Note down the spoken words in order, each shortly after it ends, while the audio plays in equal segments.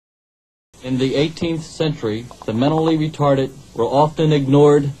In the 18th century, the mentally retarded were often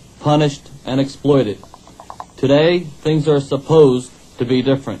ignored, punished, and exploited. Today, things are supposed to be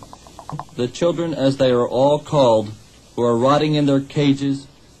different. The children, as they are all called, who are rotting in their cages,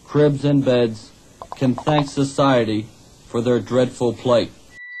 cribs, and beds, can thank society for their dreadful plight.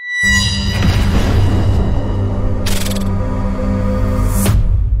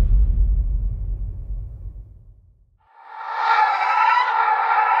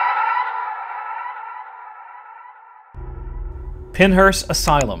 Pennhurst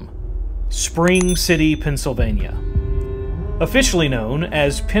Asylum, Spring City, Pennsylvania. Officially known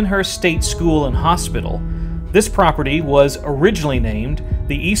as Pennhurst State School and Hospital, this property was originally named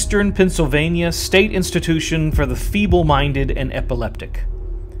the Eastern Pennsylvania State Institution for the Feeble-Minded and Epileptic.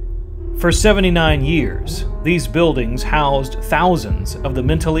 For 79 years, these buildings housed thousands of the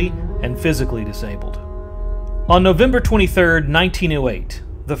mentally and physically disabled. On November 23, 1908,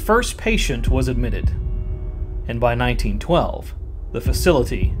 the first patient was admitted, and by 1912, the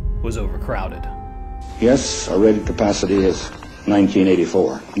facility was overcrowded. Yes, our rated capacity is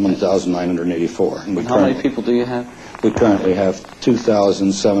 1984, 1,984. And how many people do you have? We currently have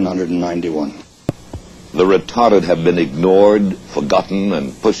 2,791. The retarded have been ignored, forgotten,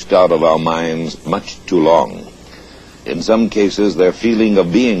 and pushed out of our minds much too long. In some cases, their feeling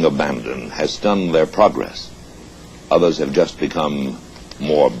of being abandoned has stunned their progress. Others have just become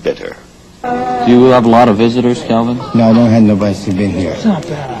more bitter. Do you have a lot of visitors, Calvin? No, I don't have nobody that's been here. It's not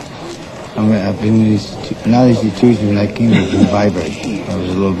bad. I've been now this is Tuesday. When I came, it was vibrating. I was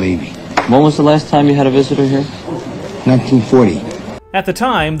a little baby. When was the last time you had a visitor here? 1940. At the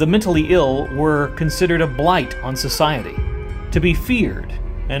time, the mentally ill were considered a blight on society, to be feared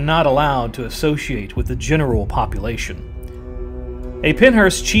and not allowed to associate with the general population. A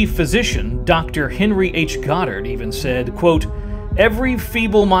Pennhurst chief physician, Dr. Henry H. Goddard, even said, quote, "Every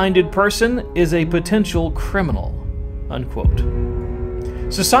feeble-minded person is a potential criminal," unquote.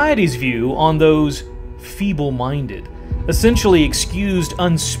 Society's view on those feeble-minded essentially excused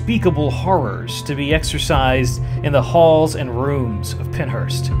unspeakable horrors to be exercised in the halls and rooms of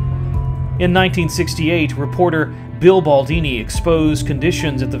Pennhurst. In 1968, reporter Bill Baldini exposed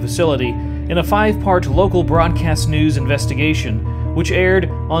conditions at the facility in a 5-part local broadcast news investigation which aired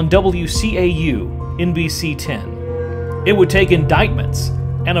on WCAU NBC 10. It would take indictments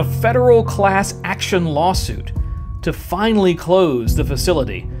and a federal class action lawsuit to finally close the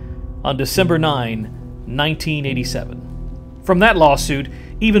facility on December 9, 1987. From that lawsuit,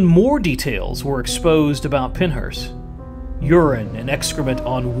 even more details were exposed about Pennhurst. Urine and excrement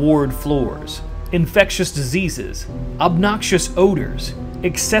on ward floors, infectious diseases, obnoxious odors,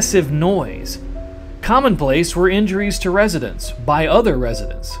 excessive noise. Commonplace were injuries to residents by other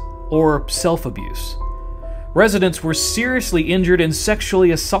residents, or self-abuse. Residents were seriously injured and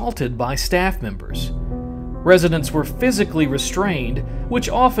sexually assaulted by staff members. Residents were physically restrained, which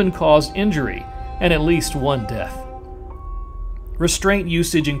often caused injury and at least one death. Restraint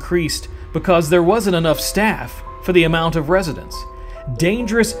usage increased because there wasn't enough staff for the amount of residents.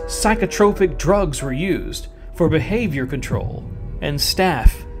 Dangerous psychotropic drugs were used for behavior control and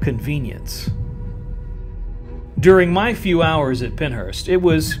staff convenience. During my few hours at Pennhurst, it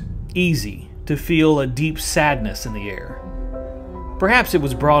was easy to feel a deep sadness in the air. Perhaps it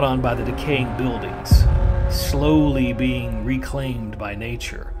was brought on by the decaying buildings, slowly being reclaimed by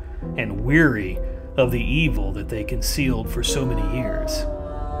nature, and weary of the evil that they concealed for so many years.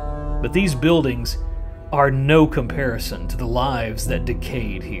 But these buildings are no comparison to the lives that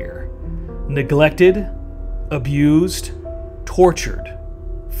decayed here. Neglected, abused, tortured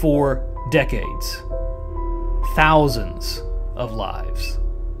for decades. Thousands of lives.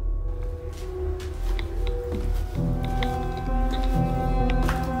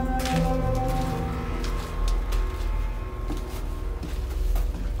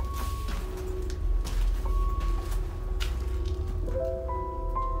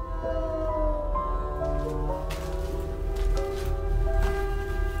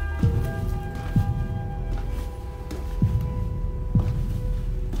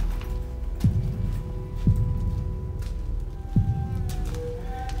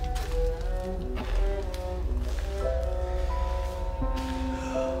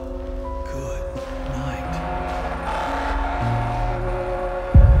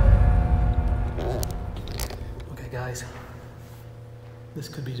 This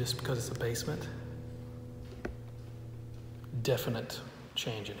could be just because it's a basement. Definite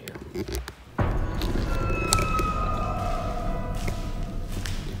change in here.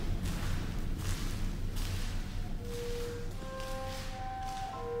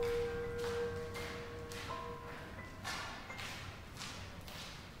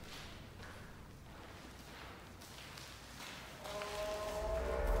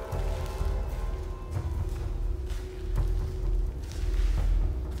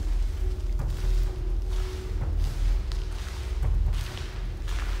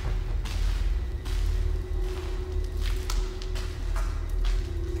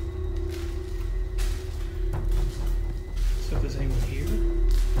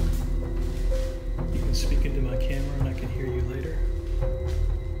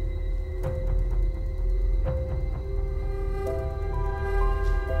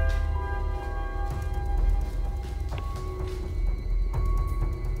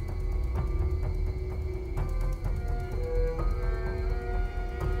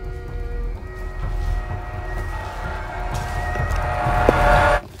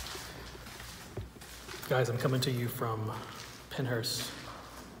 Guys, I'm coming to you from Pennhurst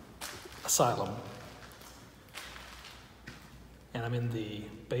Asylum, and I'm in the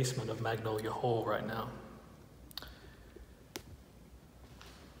basement of Magnolia Hole right now.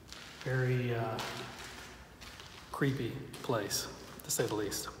 Very creepy place, to say the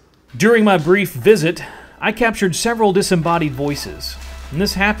least. During my brief visit, I captured several disembodied voices, and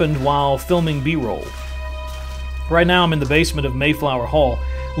this happened while filming B-roll. Right now I'm in the basement of Mayflower Hall.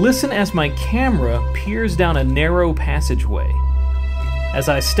 Listen as my camera peers down a narrow passageway. As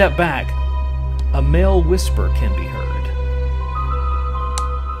I step back, a male whisper can be heard.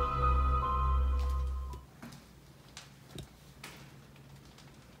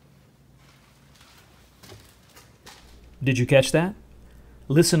 Did you catch that?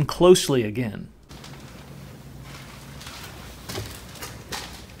 Listen closely again.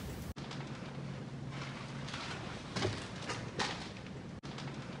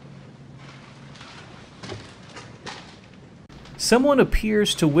 Someone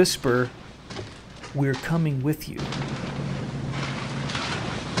appears to whisper, "We're coming with you."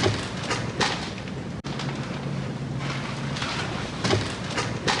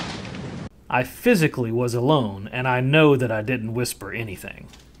 I physically was alone, and I know that I didn't whisper anything.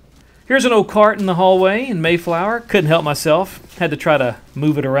 Here's an old cart in the hallway in Mayflower. Couldn't help myself. Had to try to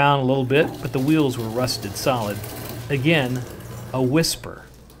move it around a little bit, but the wheels were rusted solid. Again, a whisper,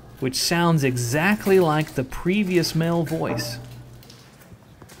 which sounds exactly like the previous male voice.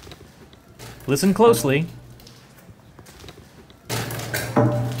 Listen closely.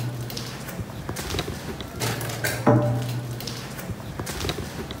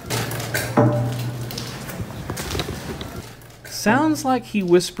 Sounds like he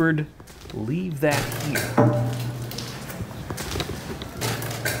whispered, "Leave that here."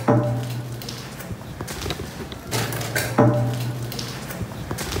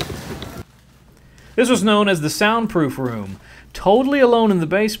 This was known as the soundproof room. Totally alone in the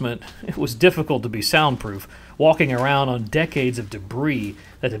basement, it was difficult to be soundproof, walking around on decades of debris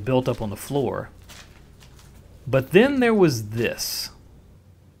that had built up on the floor. But then there was this.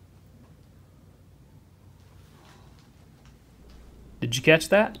 Did you catch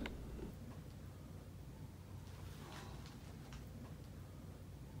that?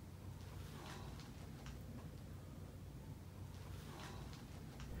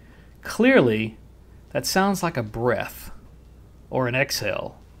 Clearly, that sounds like a breath or an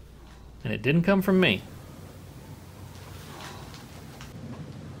exhale, and it didn't come from me.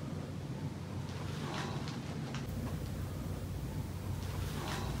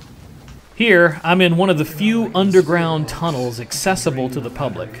 Here, I'm in one of the few underground tunnels accessible to the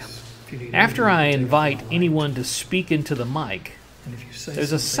public. After I invite anyone to speak into the mic,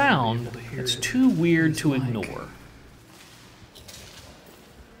 there's a sound that's too weird to ignore.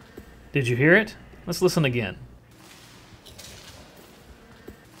 Did you hear it? Let's listen again.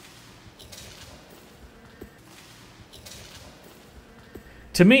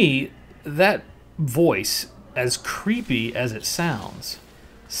 To me, that voice, as creepy as it sounds,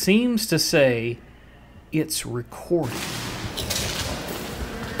 seems to say it's recording.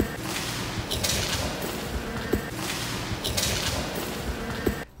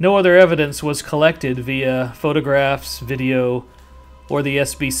 No other evidence was collected via photographs, video, or the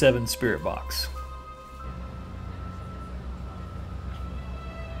SB7 spirit box.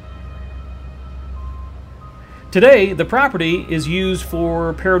 Today, the property is used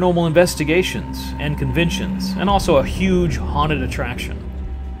for paranormal investigations and conventions, and also a huge haunted attraction.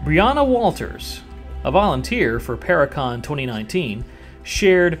 Brianna Walters, a volunteer for Paracon 2019,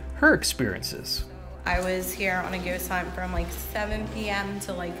 shared her experiences. I was here on a ghost hunt from like 7 p.m.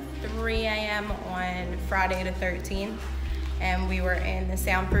 to like 3 a.m. on Friday the 13th. And we were in the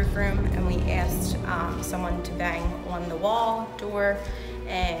soundproof room, and we asked someone to bang on the wall door,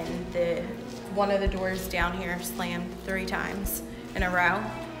 and one of the doors down here slammed 3 times in a row.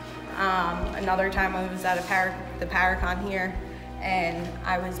 Another time I was at the Paracon here, and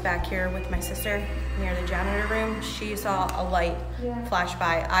I was back here with my sister near the janitor room. She saw a light flash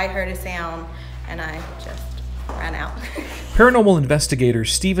by. I heard a sound, and I just ran out. Paranormal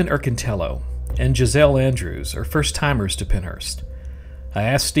investigators Stephen Ercantello and Giselle Andrews are first-timers to Pennhurst. I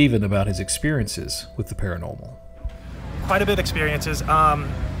asked Stephen about his experiences with the paranormal. Quite a bit of experiences,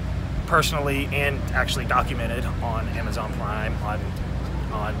 personally and actually documented on Amazon Prime,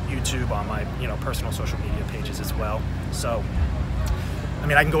 on YouTube, on my personal social media pages as well. So, I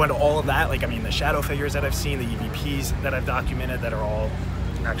mean, I can go into all of that. Like, I mean, the shadow figures that I've seen, the EVPs that I've documented that are all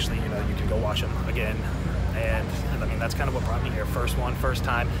actually, you can go watch them again and I mean, that's kind of what brought me here. First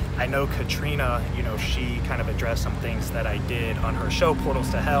time. I know Katrina, you know, she kind of addressed some things that I did on her show, Portals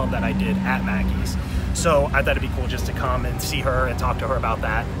to Hell, that I did at Mackey's. So I thought it'd be cool just to come and see her and talk to her about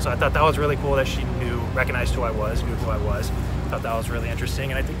that. So I thought that was really cool that she recognized who I was, knew who I was. Thought that was really interesting,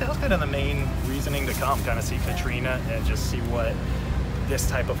 and I think that was kind of the main reasoning to come, kind of see Katrina and just see what this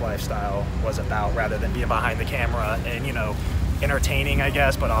type of lifestyle was about, rather than being behind the camera and, you know, entertaining, I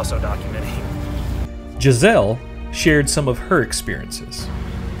guess, but also documenting. Giselle shared some of her experiences.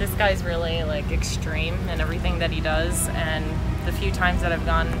 This guy's really like extreme in everything that he does, and the few times that I've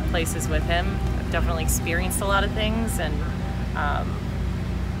gone places with him, I've definitely experienced a lot of things and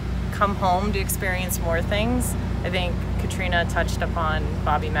come home to experience more things. I think Katrina touched upon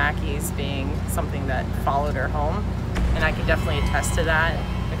Bobby Mackey's being something that followed her home, and I can definitely attest to that.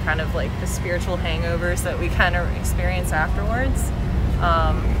 The kind of like the spiritual hangovers that we kind of experience afterwards.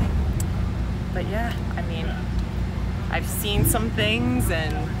 But yeah, I mean, I've seen some things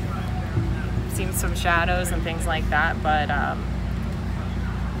and seen some shadows and things like that, but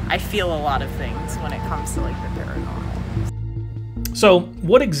I feel a lot of things when it comes to like the paranormal. So,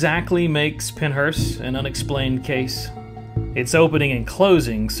 what exactly makes Pennhurst an unexplained case? Its opening and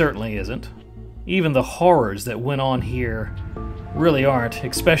closing certainly isn't. Even the horrors that went on here really aren't,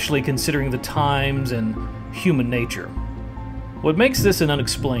 especially considering the times and human nature. What makes this an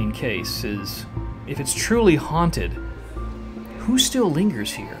unexplained case is, if it's truly haunted, who still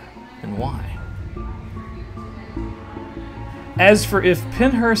lingers here and why? As for if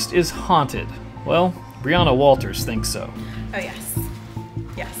Pennhurst is haunted, well, Brianna Walters thinks so. Oh, yes.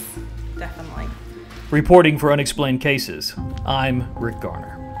 Yes, definitely. Reporting for Unexplained Cases, I'm Rick Garner.